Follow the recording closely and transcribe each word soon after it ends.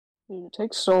Dude, it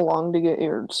takes so long to get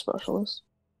your specialist.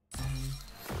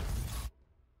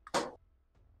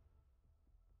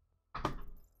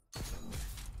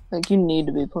 Like, you need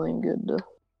to be playing good to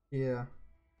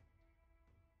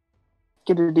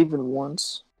get it even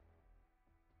once.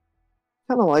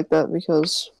 Kinda like that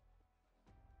because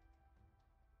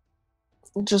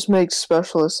it just makes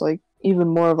specialists, like, even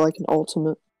more of, like, an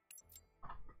ultimate.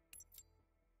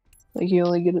 Like, you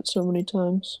only get it so many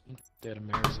times. Dead a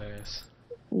mare's ass.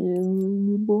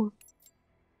 Yeah, boy.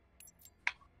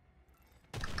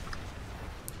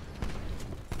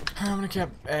 I'm gonna keep.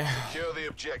 Secure the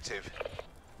objective.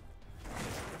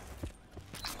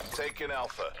 Taking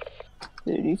Alpha.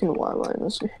 Dude, you can Y-line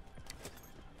this.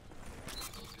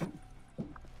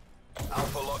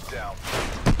 Alpha lockdown.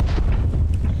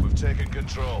 We've taken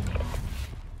control.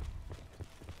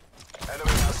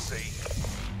 Enemy has C.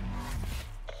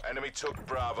 Enemy took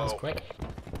Bravo. That's quick.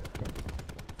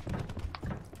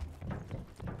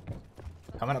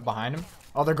 Coming up behind him.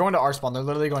 Oh, they're going to our spawn. They're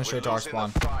literally going straight to our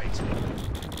spawn.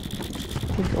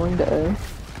 We're going to A.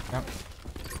 Yep.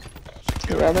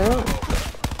 Yeah, they are.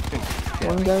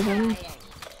 One guy there.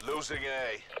 Losing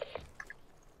A.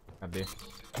 That'd be.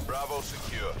 Bravo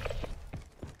secure.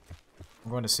 I'm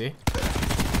going to C.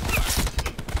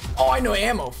 Oh, I know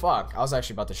ammo. Fuck. I was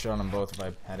actually about to show them both if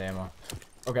I had ammo.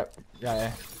 Okay.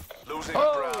 Yeah. Losing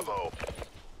Bravo.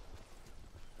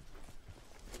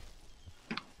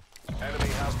 Enemy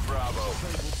has Bravo.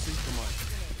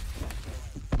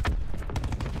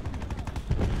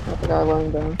 Got the guy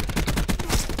lying down.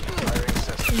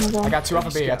 I got two alpha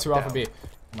B.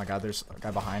 Oh my god, there's a guy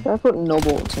behind. I put no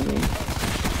bolts in me.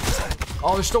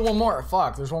 Oh, there's still one more.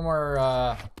 Fuck, there's one more,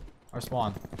 our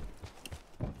spawn.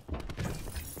 Yeah,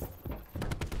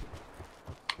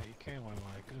 you can't win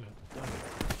like good.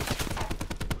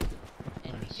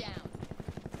 Nice.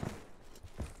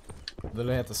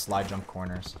 Literally have to slide jump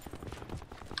corners.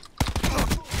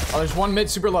 Oh, there's one mid,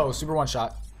 super low, super one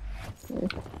shot. Yeah.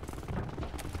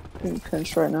 Getting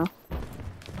pinched right now.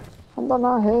 I'm about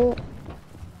not hit.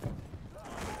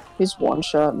 He's one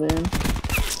shot, man.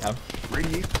 Yep.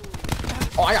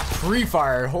 Oh, I got free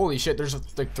fire. Holy shit, there's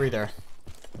like 3 there.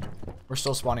 We're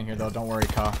still spawning here though, don't worry,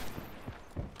 Ka.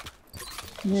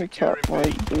 Your cat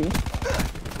might be.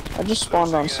 I just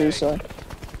spawned on C-side.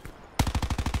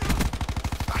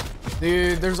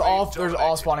 Dude, there's all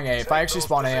spawning A. If I actually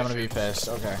spawn A, I'm gonna be pissed.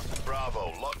 Okay.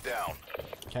 Bravo, lockdown.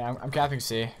 Okay, I'm capping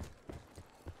C.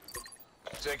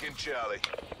 Taking Charlie.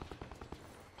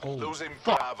 Holy Losing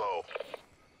fuck. Bravo.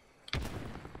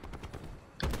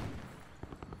 I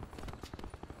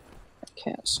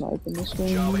can't snipe in this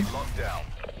game. Charlie lockdown.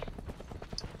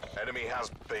 Enemy has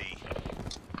B.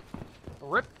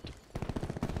 Rip.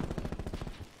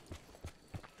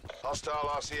 Hostile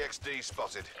RCXD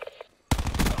spotted.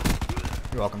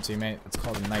 You're welcome, teammate. It's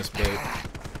called a nice bait.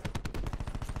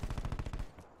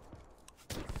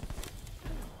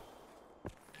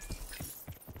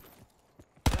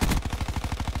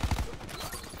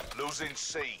 Losing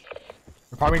C.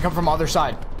 They're probably gonna come from other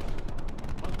side.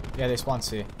 Yeah, they spawn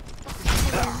C.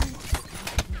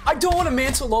 I don't want to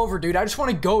mantle over, dude. I just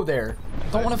want to go there. I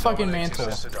don't want to fucking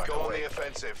mantle. Go on the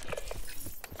offensive.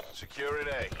 Securing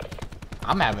A.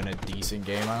 I'm having a decent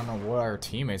game. I don't know what our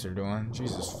teammates are doing.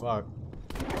 Jesus fuck.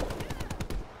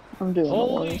 I'm doing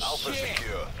Holy the Alpha shit.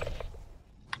 secure.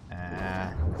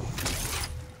 Ah.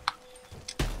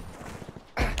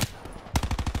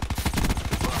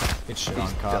 Get shit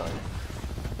on cop.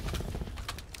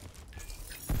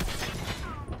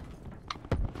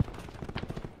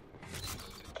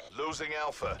 Losing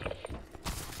Alpha.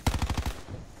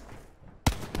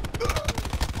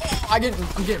 I'm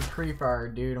getting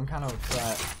pre-fired, dude. I'm kind of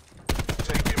upset.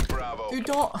 Taking Bravo. Dude,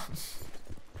 don't.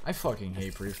 I fucking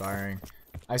hate pre-firing.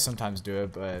 I sometimes do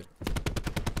it, but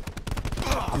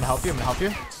I'm gonna help you.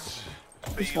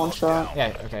 Just one shot.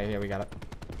 Yeah. Okay. Yeah, we got it.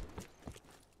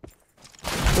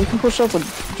 We can push up with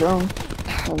drone.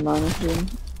 I'm not doing.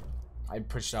 I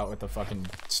pushed out with a fucking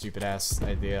stupid ass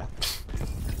idea.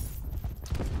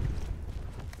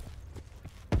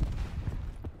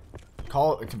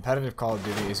 Competitive Call of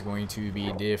Duty is going to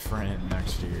be different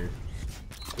next year.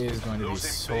 It is going to be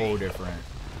so different.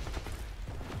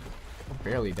 We're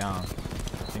barely down.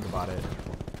 Think about it.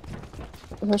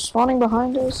 They're spawning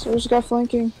behind us. There's a guy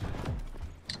flanking.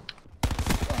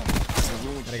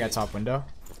 Got a guy top window.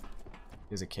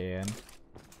 There's a KN.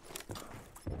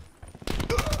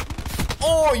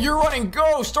 Oh, you're running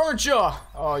Ghost, aren't ya?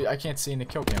 Oh, I can't see in the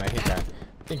kill cam. I hate that.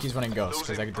 I think he's running Ghost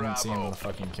because I didn't see him in the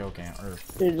fucking kill cam. Or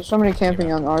Dude, there's somebody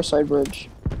camping on our side bridge.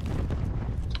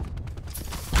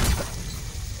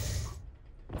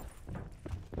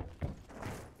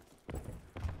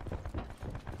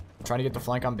 Trying to get the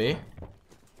flank on B.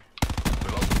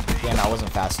 We lost B. Yeah, no, I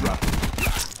wasn't fast enough.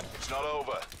 It's not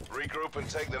over. Regroup and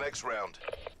take the next round.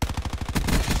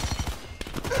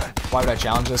 Why would I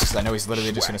challenge this? Because I know he's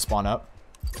literally just gonna spawn up.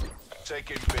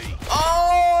 Taking B.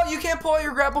 Oh, you can't pull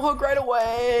your grapple hook right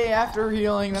away after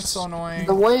healing. That's so annoying.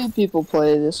 The way people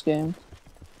play this game.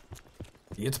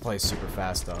 You get to play super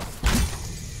fast though.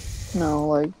 No,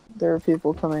 like, there are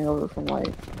people coming over from,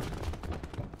 like,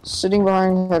 sitting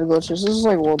behind head glitches. This is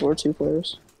like World War II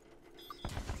players.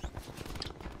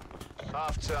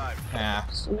 Half time. Yeah.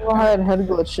 Sitting behind head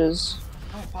glitches.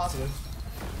 Oh, positive.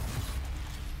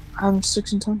 I'm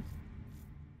 6 and 10.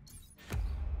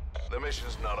 The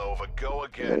mission's not over. Go I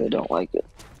again. really don't like it,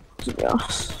 to be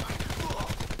honest.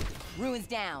 Ruins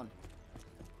down.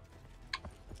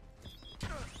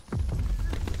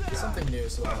 Something new,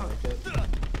 so I like it.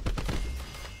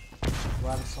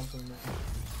 Glad it's something new.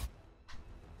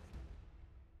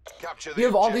 Capture the You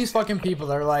have all objective. these fucking people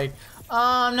that are like,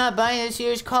 I'm not buying this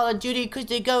year's Call of Duty because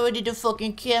they go into the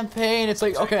fucking campaign. It's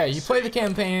like, okay, you play the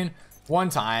campaign one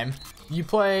time. You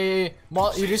play,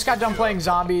 you just got done playing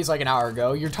zombies like an hour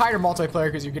ago. You're tired of multiplayer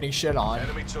because you're getting shit on.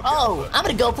 Enemy took Oh, Alpha. I'm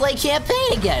gonna go play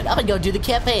campaign again. I'm gonna go do the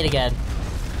campaign again.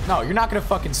 No, you're not gonna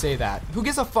fucking say that. Who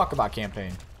gives a fuck about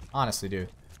campaign? Honestly, dude.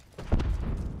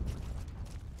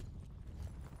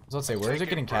 So let's say, where is it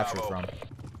getting captured from?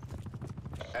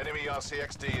 Enemy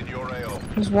RCXD in your AO.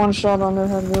 There's one shot on their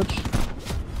head glitch.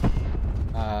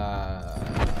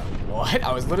 What?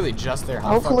 I was literally just there.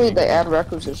 How the fuck Hopefully did you they get- add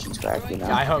requisitions back, you know.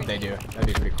 Yeah, I hope they do. That'd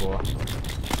be pretty cool.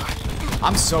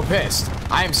 I'm so pissed.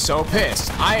 I am so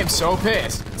pissed. I am so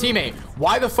pissed. Teammate,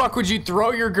 why the fuck would you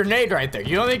throw your grenade right there?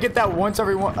 You only get that once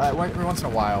every once in a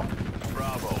while.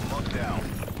 Bravo, locked down.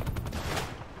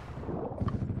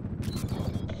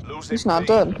 Losing He's not B.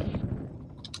 dead.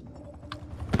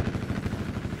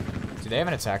 Do they have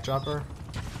an attack dropper?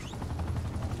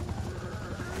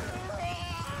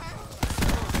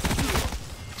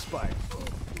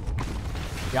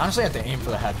 You honestly have to aim for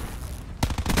the head.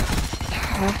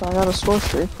 Yep, I got a score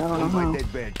streak. I don't know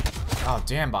how. Oh,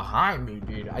 damn, behind me,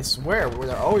 dude. I swear,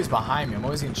 they're always behind me. I'm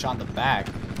always getting shot in the back.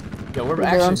 Yo, we're They're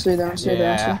actually... on C, they're on C,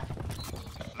 they're on yeah.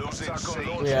 Losing C.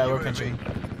 Yeah, we're pinching.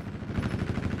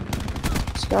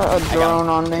 He's got a drone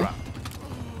on me.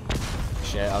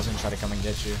 Shit, I was gonna try to come and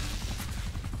get you.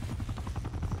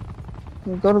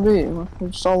 Go to B.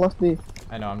 We just all left B.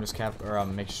 I know, I'm just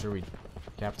making sure we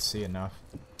cap C enough.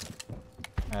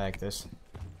 I like this.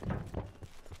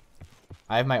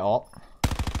 I have my ult.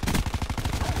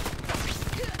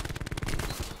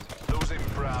 Losing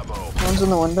Bravo. One's in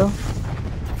the window.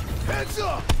 Heads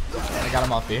up. I got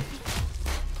him off B.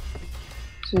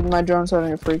 See, my drone's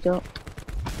having a freak out.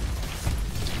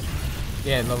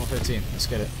 Yeah, level 15. Let's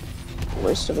get it.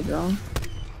 Waste of a drone.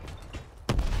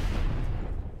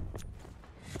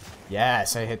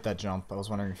 Yes, I hit that jump. I was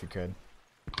wondering if you could.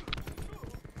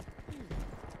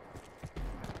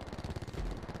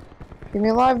 Keep me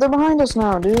alive. They're behind us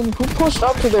now, dude. Who pushed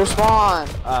up to their spawn?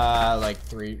 Like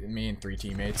me and three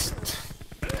teammates.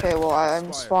 Okay, well,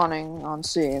 I'm spawning on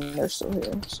C and they're still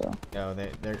here, so. No,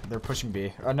 they're pushing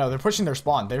B. No, they're pushing their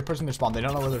spawn. They're pushing their spawn. They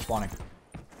don't know where they're spawning.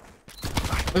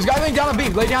 There's a guy laying down on B.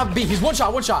 Lay down on B. He's one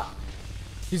shot.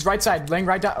 He's right side, laying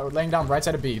down right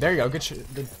side of B. There you go.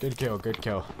 Good kill. Good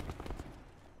kill.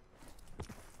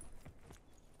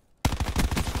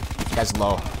 Guy's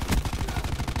low.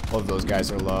 Both of those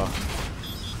guys are low.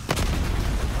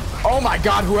 Oh my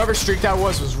god, whoever streak that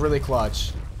was really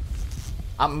clutch.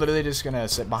 I'm literally just gonna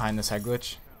sit behind this head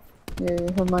glitch. Yeah, you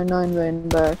have my 9 vein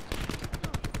back.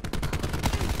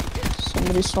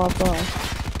 Somebody swapped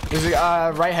off. There's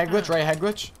a right head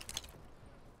glitch.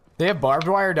 They have barbed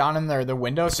wire down in their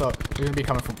window, so they're gonna be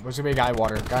coming from. There's gonna be a guy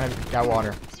water. Guy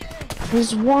water.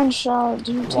 He's one shot,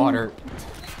 dude. Water.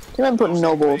 Team ain't putting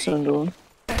no bullets into him.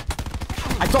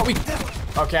 I thought we.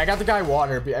 Okay, I got the guy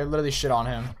water. But I literally shit on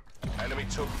him. Enemy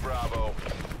took Bravo.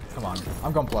 Come on,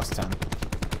 I'm going plus 10.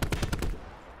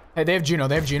 Hey, they have Juno.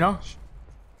 What's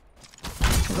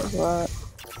that?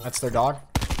 That's their dog.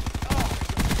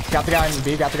 Got the guy in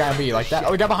B. Like that.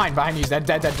 Oh, we got behind you. He's dead.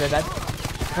 And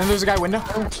then there's a guy window.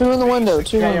 2 in the window.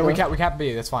 2 in the Yeah, window. we can't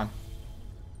B. That's fine.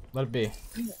 Let it be.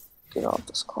 Get off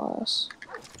this class.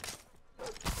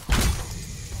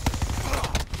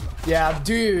 Yeah,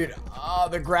 dude.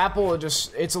 The grapple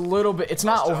it's a little bit. It's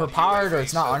not overpowered or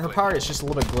it's not underpowered. It's just a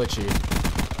little bit glitchy.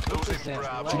 Losing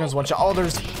Bravo. Juno's one shot. Oh,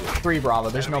 there's 3 Bravo.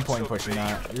 There's no point in pushing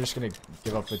that. You're just gonna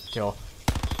give up the kill.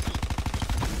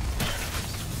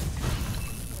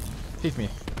 Peek me.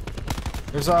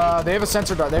 They have a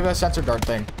sensor dart. They have a sensor dart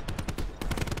thing.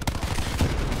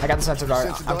 I got the sensor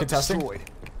dart. I'm contesting.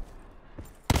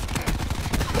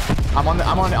 I'm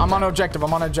on objective.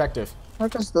 I'm on objective.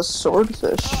 What is the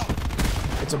swordfish?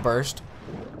 It's a burst.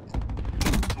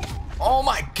 Oh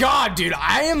my god, dude.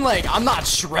 I'm not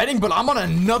shredding, but I'm on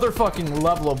another fucking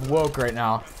level of woke right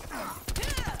now.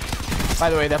 By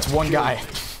the way, that's one guy.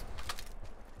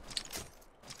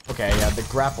 Okay, yeah, the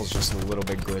grapple's just a little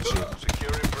bit glitchy.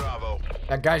 Securing Bravo.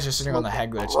 That guy's just sitting on the head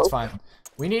glitch. It's fine.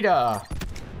 We need I'm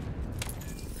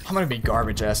gonna be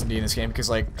garbage S&D in this game because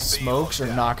like smokes are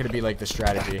not gonna be like the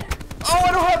strategy. Oh,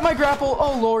 I don't have my grapple.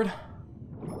 Oh lord.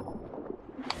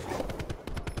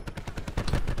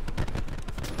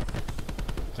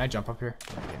 Can I jump up here?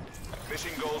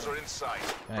 Mission goals are in sight.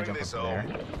 Can I Bring jump this up home.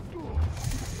 there?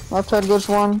 Left head glitch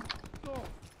one.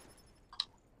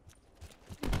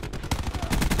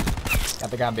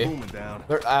 Got the guy on B. Booming down.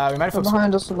 We might have They're flipped.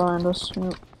 behind us, they're behind us.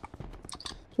 Yep.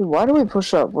 Dude, why do we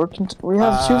push up? We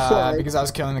have two flags. Because I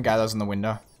was killing the guy that was in the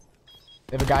window.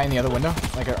 They have a guy in the other window,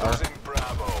 like a. Losing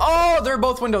Bravo. Oh, they're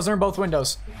both windows. They're in both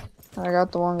windows. I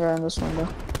got the one guy in this window.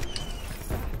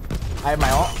 I have my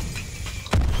ult.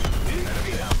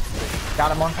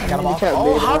 Got him one. Got him all. Handicap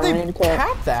Oh, beta, how'd they handicap.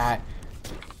 cap that?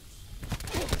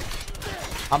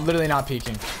 I'm literally not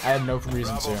peeking. I had no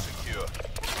reason Bravo to. secure.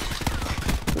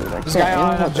 Dude, This guy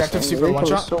on objective super one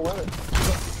shot. Look Look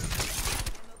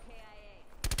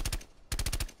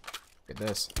at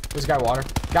this. This guy water.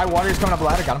 Guy water is coming up the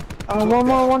ladder. Got him. one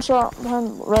more, one shot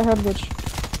behind right head glitch.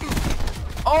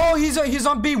 Oh, he's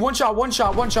on B. One shot,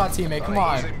 teammate. Come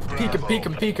on. Peek him, peek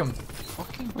him, peek him.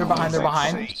 They're behind, they're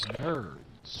behind. Nerds.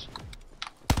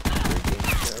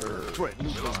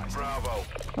 Bravo.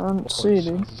 I don't see,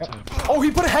 dude. Oh, he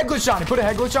put a head glitch on. He put a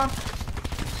head glitch on.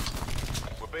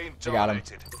 We're being I got him.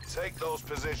 dominated. Take those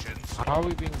positions. How are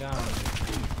we being down?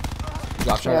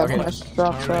 Drop shot. Yeah, Okay. nice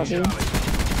drop shot, dude.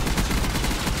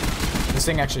 This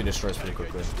thing actually destroys pretty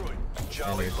quickly.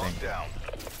 Charlie Anything. locked down.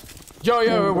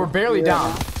 Yo, we're barely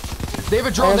down. They have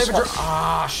a drone. They have a drone. Yes.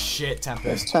 Ah, shit,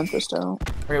 Tempest. It's Tempest out.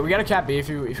 Okay, we gotta cap B if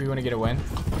we want to get a win.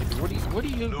 What are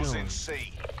you doing? Losing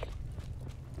C.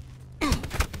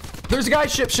 There's a guy.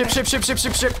 Ship.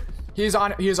 He's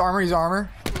armor.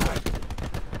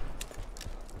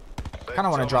 Kinda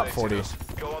wanna drop 40.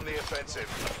 Go on the offensive.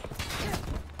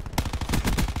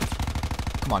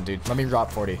 Come on, dude. Let me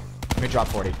drop 40.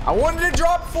 I wanted to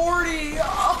drop 40.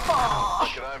 Oh.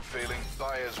 Look, I'm feeling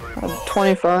buyers were I involved. have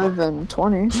 25 and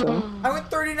 20, so. I went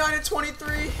 39 and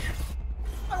 23.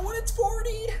 I wanted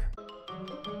 40.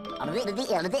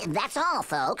 That's all,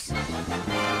 folks.